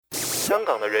香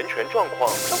港的人权状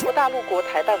况。中国大陆国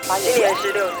台办发言人，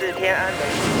今年是64天安门。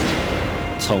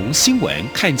从新闻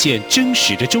看见真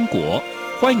实的中国，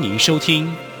欢迎收听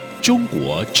《中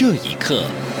国这一刻》。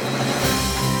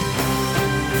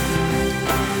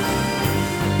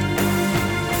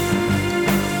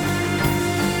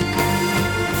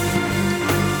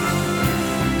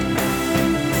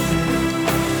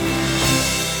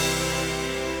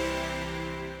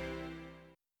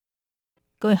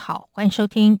各位好，欢迎收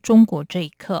听《中国这一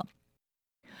刻》。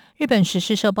日本时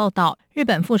事社报道，日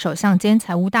本副首相兼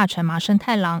财务大臣麻生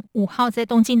太郎5号在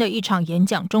东京的一场演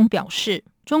讲中表示，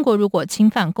中国如果侵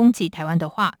犯攻击台湾的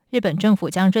话，日本政府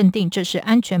将认定这是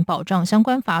安全保障相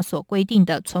关法所规定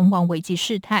的存亡危机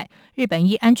事态，日本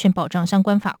依安全保障相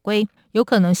关法规，有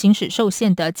可能行使受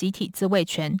限的集体自卫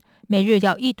权，美日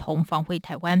要一同防卫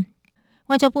台湾。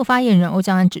外交部发言人欧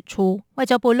江安指出，外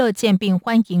交部乐见并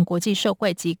欢迎国际社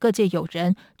会及各界友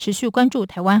人持续关注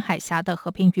台湾海峡的和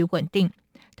平与稳定。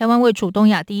台湾位处东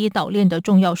亚第一岛链的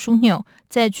重要枢纽，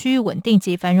在区域稳定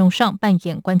及繁荣上扮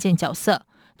演关键角色。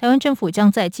台湾政府将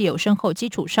在既有深厚基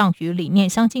础上与理念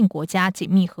相近国家紧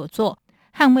密合作，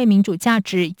捍卫民主价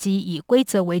值及以规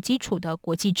则为基础的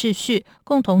国际秩序，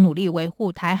共同努力维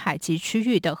护台海及区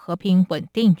域的和平稳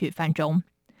定与繁荣。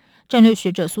战略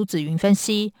学者苏子云分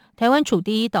析，台湾处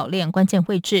第一岛链关键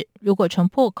位置，如果成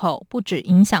破口，不只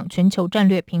影响全球战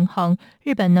略平衡，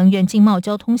日本能源经贸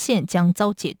交通线将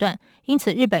遭截断，因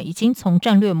此日本已经从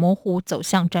战略模糊走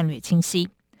向战略清晰。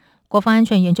国防安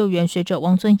全研究员学者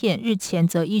汪尊彦日前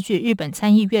则依据日本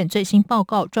参议院最新报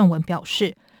告撰文表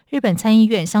示，日本参议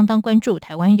院相当关注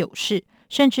台湾有事，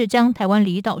甚至将台湾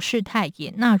离岛事态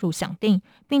也纳入详定，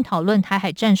并讨论台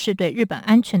海战事对日本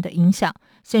安全的影响，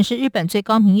显示日本最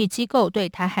高民意机构对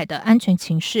台海的安全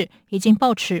情势已经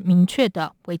抱持明确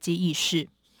的危机意识。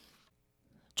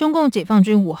中共解放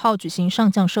军5号举行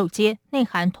上将授接，内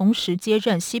涵同时接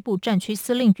任西部战区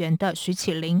司令员的徐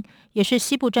启林，也是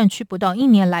西部战区不到1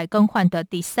年来更换的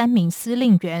第3名司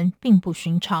令员，并不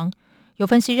寻常。有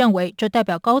分析认为，这代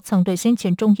表高层对先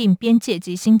前中印边界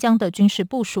及新疆的军事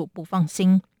部署不放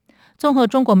心。综合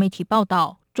中国媒体报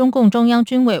道，中共中央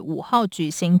军委5号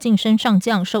举行晋升上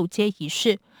将授接仪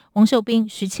式，王秀斌、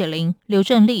徐启林、刘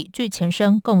正利、具前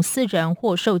生共4人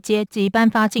获授接及颁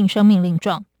发晋升命令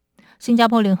状。新加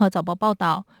坡联合早报报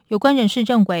道，有关人士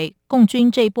认为，共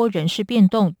军这一波人事变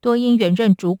动多因原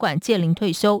任主管届龄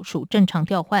退休，属正常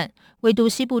调换，唯独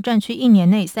西部战区1年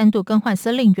内3度更换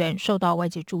司令员受到外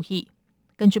界注意。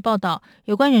根据报道，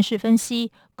有关人士分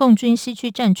析，共军西区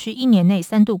战区1年内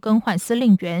3度更换司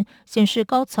令员，显示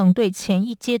高层对前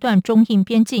一阶段中印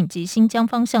边境及新疆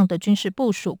方向的军事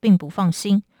部署并不放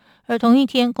心。而同一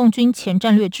天，共军前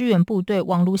战略支援部队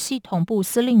网络系统部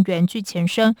司令员具前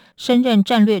生升任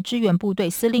战略支援部队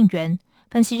司令员。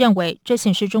分析认为，这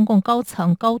显示中共高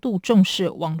层高度重视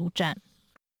网络战。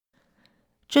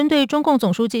针对中共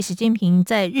总书记习近平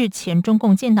在日前中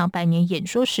共建党100年演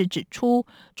说时指出，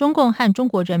中共和中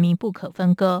国人民不可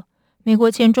分割，美国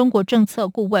前中国政策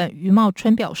顾问余茂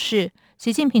春表示，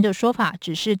习近平的说法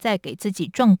只是在给自己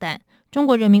壮胆，中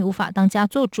国人民无法当家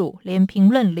作主，连评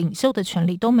论领袖的权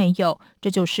利都没有，这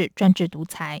就是专制独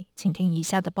裁。请听以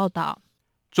下的报道。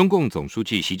中共总书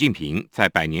记习近平在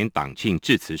100年党庆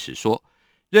致辞时说，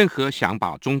任何想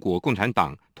把中国共产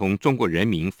党同中国人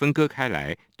民分割开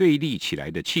来、对立起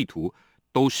来的企图，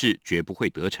都是绝不会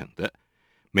得逞的。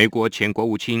美国前国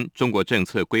务卿、中国政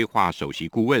策规划首席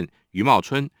顾问余茂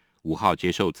春5号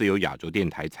接受自由亚洲电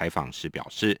台采访时表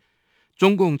示，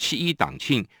中共7·1党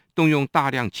庆动用大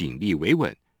量警力维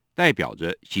稳，代表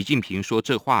着习近平说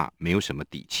这话没有什么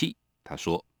底气。他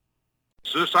说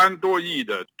，13多亿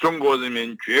的中国人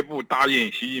民绝不答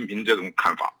应习近平这种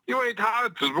看法，因为他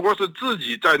只不过是自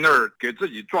己在那儿给自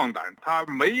己壮胆，他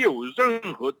没有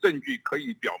任何证据可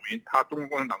以表明他中国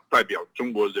共产党代表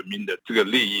中国人民的这个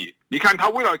利益。你看他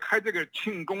为了开这个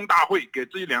庆功大会给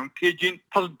自己俩贴金，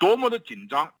他是多么的紧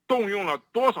张，动用了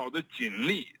多少的警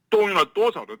力，动用了多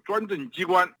少的专政机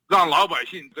关，让老百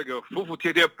姓这个服服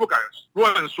帖帖，不敢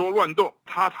乱说乱动。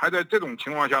他还在这种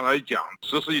情况下来讲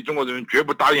，14亿中国人民绝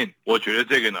不答应，我觉得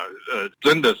这个呢，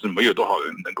真的是没有多少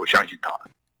人能够相信他。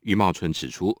余茂春指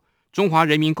出，中华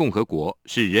人民共和国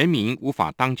是人民无法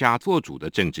当家作主的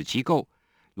政治机构，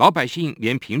老百姓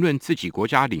连评论自己国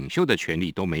家领袖的权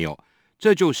利都没有，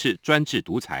这就是专制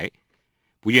独裁。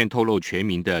不愿透露全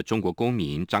名的中国公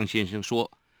民张先生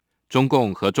说，中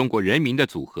共和中国人民的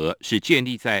组合是建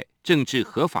立在政治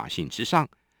合法性之上。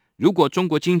如果中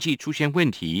国经济出现问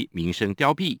题，民生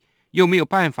凋敝，又没有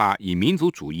办法以民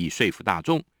族主义说服大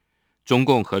众，中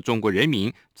共和中国人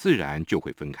民自然就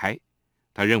会分开。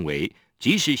他认为，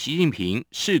即使习近平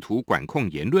试图管控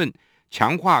言论，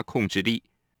强化控制力，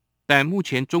但目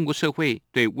前中国社会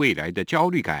对未来的焦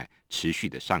虑感持续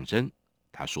的上升。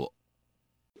他说，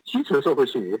基层社会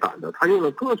是无感的，他用了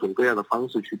各种各样的方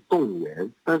式去动员，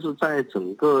但是在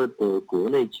整个的国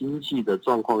内经济的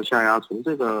状况下呀，从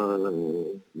这个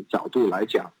角度来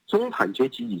讲，中产阶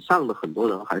级以上的很多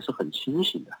人还是很清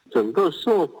醒的。整个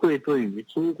社会对于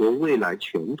中国未来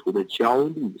前途的焦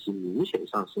虑是明显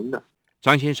上升的。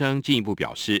张先生进一步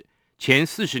表示，前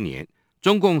40年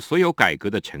中共所有改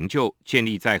革的成就建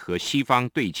立在和西方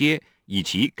对接以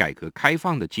及改革开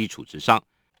放的基础之上，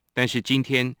但是今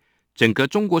天整个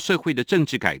中国社会的政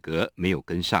治改革没有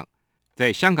跟上，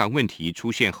在香港问题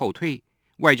出现后退，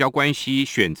外交关系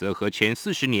选择和前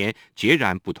40年截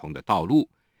然不同的道路，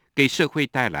给社会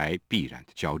带来必然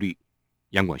的焦虑。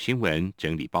央广新闻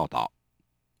整理报道。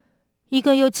一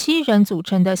个由7人组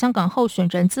成的香港候选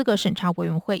人资格审查委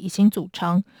员会已经组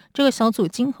成，这个小组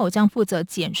今后将负责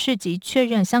检视及确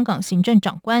认香港行政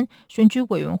长官、选举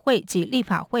委员会及立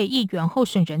法会议员候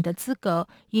选人的资格，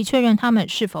以确认他们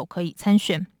是否可以参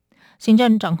选。行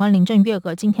政长官林郑月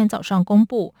娥今天早上公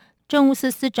布，政务司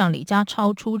司长李家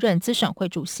超出任资审会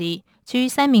主席，其余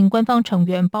3名官方成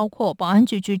员包括保安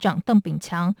局局长邓炳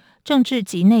强、政治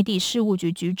及内地事务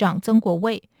局局长曾国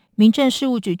卫、民政事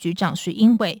务局局长徐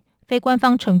英伟。非官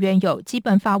方成员有基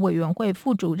本法委员会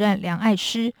副主任梁爱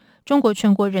诗、中国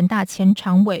全国人大前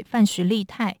常委范徐丽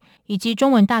泰以及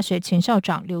中文大学前校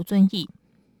长刘遵义。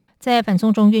在反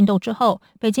送中运动之后，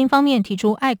北京方面提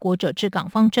出爱国者治港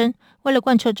方针，为了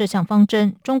贯彻这项方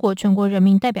针，中国全国人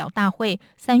民代表大会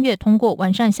3月通过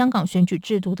完善香港选举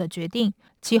制度的决定，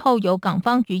其后由港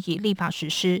方予以立法实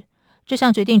施。这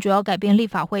项决定主要改变立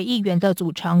法会议员的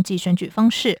组成及选举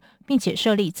方式，并且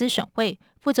设立资审会，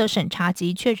负责审查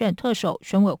及确认特首、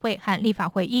选委会和立法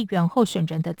会议员候选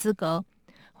人的资格。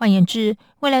换言之，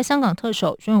未来香港特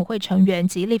首、选委会成员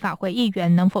及立法会议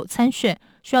员能否参选，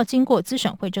需要经过资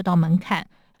审会这道门槛。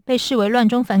被视为乱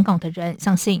中反港的人，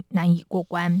相信难以过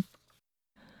关。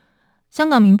香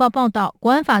港明报报道，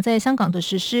国安法在香港的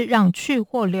实施，让去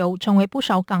或留成为不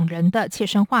少港人的切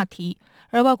身话题。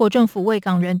而外国政府为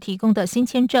港人提供的新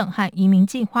签证和移民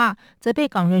计划，则被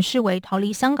港人视为逃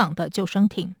离香港的救生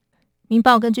艇。明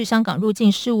报根据香港入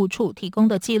境事务处提供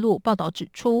的记录报道指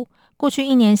出，过去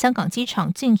1年香港机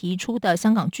场净移出的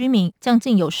香港居民将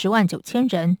近有10万9千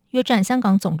人，约占香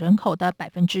港总人口的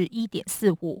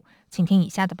 1.45%。 请听以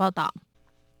下的报道。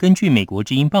根据美国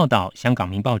之音报道，香港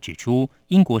明报指出，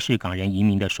英国是港人移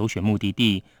民的首选目的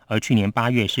地，而去年8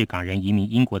月是港人移民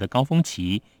英国的高峰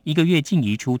期，一个月净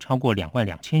移出超过2万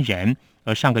2千人，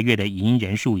而上个月的移英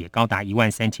人数也高达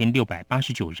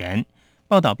13689人。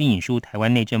报道并引述台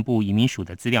湾内政部移民署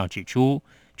的资料指出，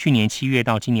去年7月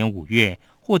到今年5月，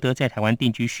获得在台湾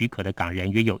定居许可的港人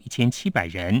约有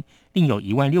1700人，另有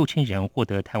16000人获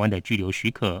得台湾的居留许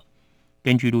可。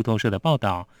根据路透社的报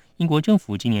道，英国政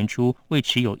府今年初为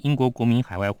持有英国国民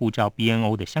海外护照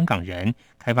BNO 的香港人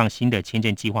开放新的签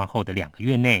证计划后的2个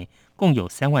月内，共有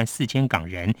34000港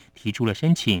人提出了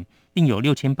申请，并有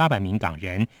6800名港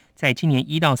人在今年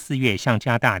1到4月向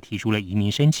加拿大提出了移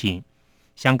民申请。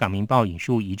香港明报引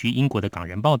述移居英国的港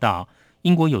人报道，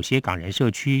英国有些港人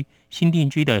社区新定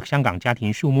居的香港家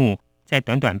庭数目在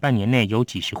短短半年内由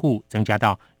几十户增加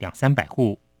到200-300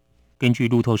户。根据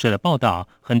路透社的报道，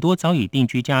很多早已定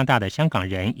居加拿大的香港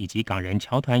人以及港人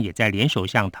侨团也在联手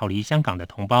向逃离香港的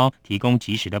同胞提供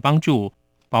及时的帮助，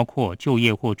包括就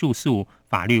业或住宿、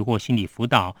法律或心理辅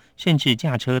导，甚至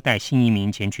驾车带新移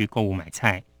民前去购物买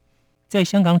菜。在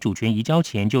香港主权移交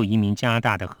前就移民加拿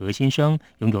大的何先生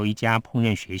拥有一家烹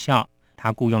饪学校，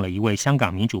他雇用了一位香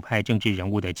港民主派政治人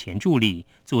物的前助理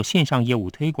做线上业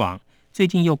务推广，最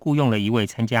近又雇用了一位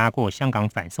参加过香港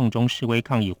反送中示威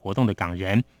抗议活动的港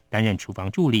人担任厨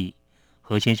房助理。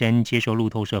何先生接受路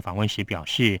透社访问时表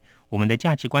示，我们的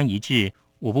价值观一致，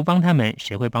我不帮他们，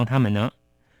谁会帮他们呢？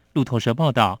路透社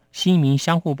报道，新移民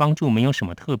相互帮助没有什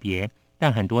么特别，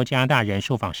但很多加拿大人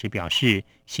受访时表示，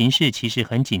形势其实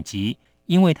很紧急，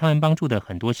因为他们帮助的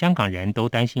很多香港人都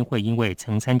担心会因为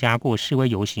曾参加过示威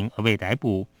游行而被逮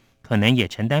捕，可能也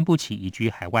承担不起移居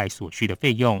海外所需的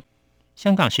费用。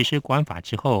香港实施国安法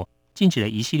之后，禁止了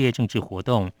一系列政治活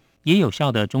动，也有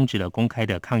效地终止了公开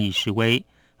的抗议示威。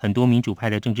很多民主派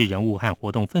的政治人物和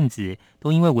活动分子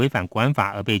都因为违反国安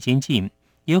法而被监禁，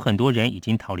也有很多人已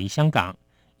经逃离香港。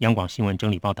央广新闻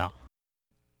整理报道。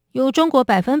由中国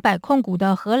100%控股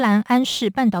的荷兰安氏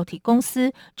半导体公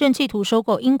司正企图收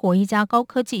购英国一家高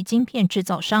科技晶片制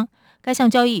造商，该项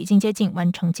交易已经接近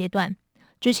完成阶段。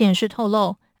知情人士透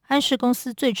露，安氏公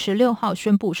司最迟6号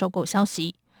宣布收购消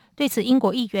息。对此，英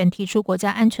国议员提出国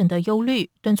家安全的忧虑，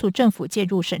敦促政府介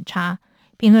入审查，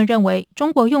评论认为，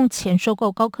中国用钱收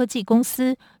购高科技公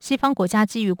司，西方国家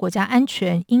基于国家安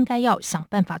全，应该要想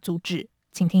办法阻止。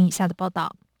请听以下的报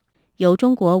道。由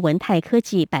中国文泰科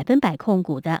技100%控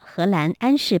股的荷兰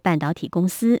安氏半导体公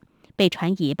司，被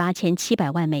传以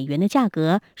8700万美元的价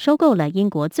格收购了英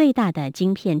国最大的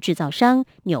晶片制造商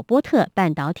纽波特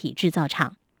半导体制造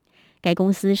厂。该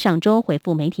公司上周回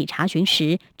复媒体查询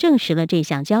时，证实了这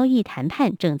项交易谈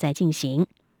判正在进行。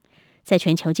在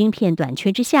全球晶片短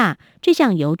缺之下，这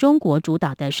项由中国主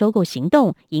导的收购行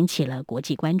动引起了国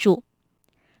际关注。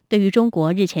对于中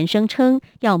国日前声称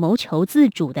要谋求自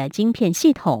主的晶片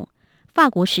系统，法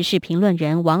国时事评论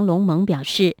人王龙蒙表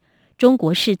示，中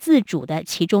国式自主的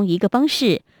其中一个方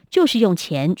式就是用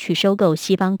钱去收购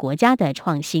西方国家的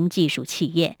创新技术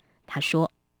企业。他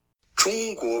说，中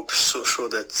国所说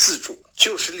的自主，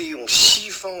就是利用西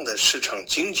方的市场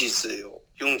经济自由，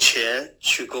用钱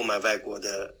去购买外国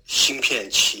的芯片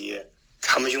企业，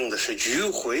他们用的是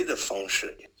迂回的方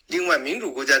式。另外，民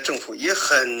主国家政府也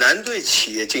很难对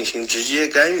企业进行直接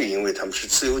干预，因为他们是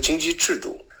自由经济制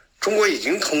度。中国已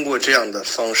经通过这样的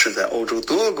方式在欧洲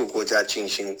多个国家进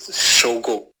行收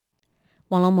购。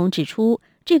王龙蒙指出，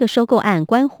这个收购案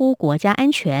关乎国家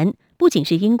安全，不仅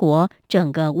是英国，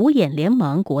整个五眼联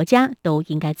盟国家都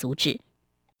应该阻止。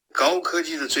高科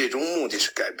技的最终目的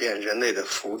是改变人类的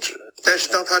福祉，但是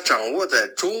当它掌握在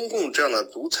中共这样的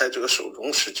独裁者手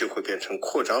中时，就会变成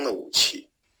扩张的武器。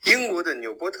英国的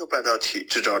纽波特半导体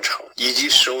制造厂以及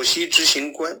首席执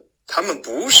行官，他们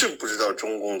不是不知道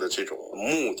中共的这种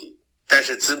目的，但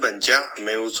是资本家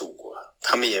没有祖国，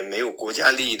他们也没有国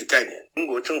家利益的概念。英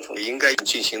国政府也应该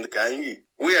进行的干预，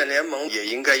五眼联盟也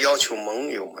应该要求盟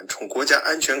友们从国家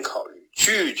安全考虑，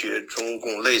拒绝中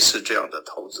共类似这样的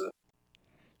投资。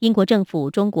英国政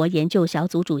府中国研究小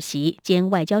组主席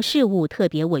兼外交事务特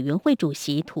别委员会主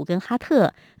席图根哈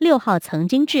特6号曾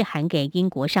经致函给英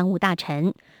国商务大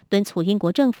臣，敦促英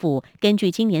国政府根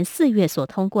据今年4月所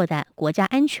通过的《国家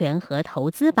安全和投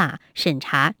资法》审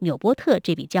查纽波特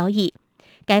这笔交易。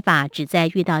该法旨在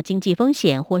遇到经济风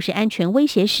险或是安全威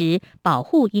胁时，保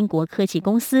护英国科技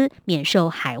公司免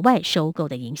受海外收购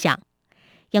的影响。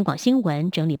央广新闻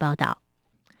整理报道。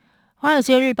华尔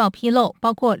街日报披露，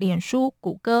包括脸书、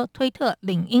谷歌、推特、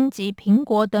领英及苹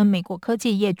果等美国科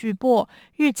技业巨擘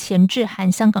日前致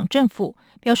函香港政府，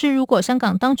表示如果香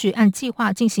港当局按计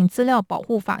划进行资料保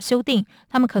护法修订，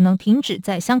他们可能停止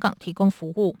在香港提供服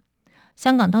务。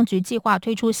香港当局计划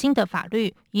推出新的法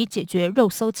律，以解决肉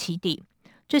搜起底。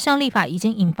这项立法已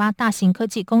经引发大型科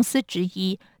技公司质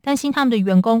疑，担心他们的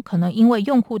员工可能因为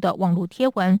用户的网络贴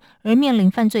文而面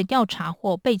临犯罪调查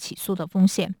或被起诉的风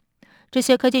险。这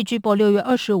些科技巨擘6月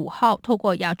25号透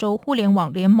过亚洲互联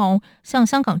网联盟向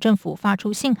香港政府发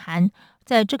出信函，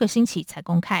在这个星期才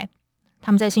公开。他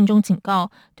们在信中警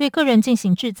告，对个人进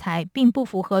行制裁并不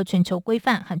符合全球规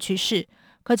范和趋势。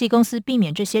科技公司避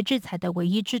免这些制裁的唯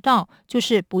一之道，就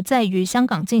是不再于香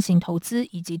港进行投资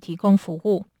以及提供服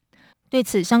务。对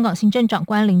此，香港行政长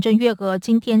官林郑月娥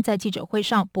今天在记者会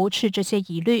上驳斥这些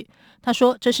疑虑。他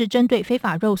说，这是针对非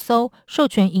法肉搜，授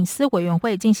权隐私委员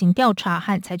会进行调查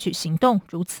和采取行动，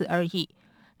如此而已。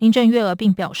林郑月娥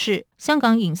并表示，香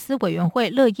港隐私委员会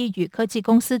乐意与科技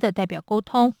公司的代表沟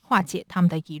通，化解他们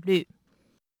的疑虑。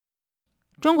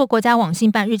中国国家网信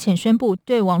办日前宣布，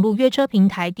对网络约车平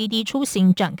台滴滴出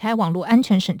行展开网络安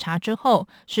全审查之后，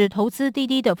使投资滴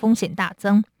滴的风险大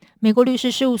增。美国律师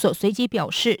事务所随即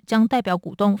表示，将代表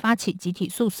股东发起集体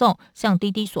诉讼，向滴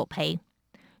滴索赔。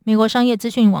美国商业资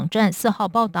讯网站4号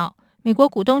报道，美国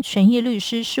股东权益律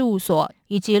师事务所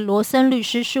以及罗森律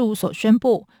师事务所宣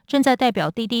布，正在代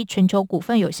表滴滴全球股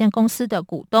份有限公司的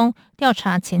股东调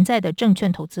查潜在的证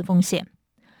券投资风险。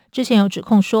之前有指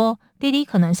控说，滴滴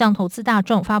可能向投资大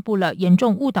众发布了严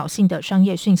重误导性的商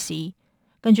业讯息。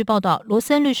根据报道，罗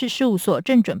森律师事务所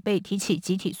正准备提起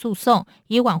集体诉讼，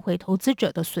以挽回投资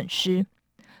者的损失。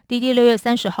滴滴6月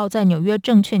30号在纽约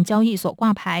证券交易所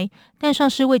挂牌，但上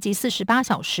市未及48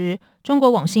小时，中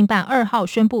国网信办2号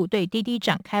宣布对滴滴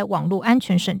展开网络安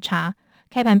全审查。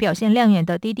开盘表现亮眼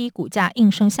的滴滴股价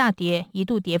应声下跌，一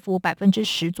度跌幅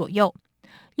10%左右。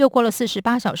又过了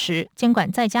48小时，监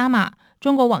管再加码，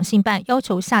中国网信办要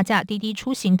求下架滴滴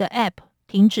出行的 App，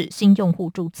 停止新用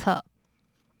户注册。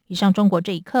以上中国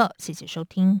这一刻，谢谢收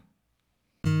听。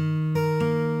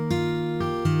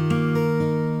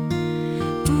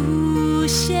无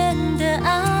限的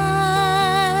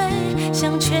爱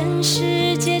向全世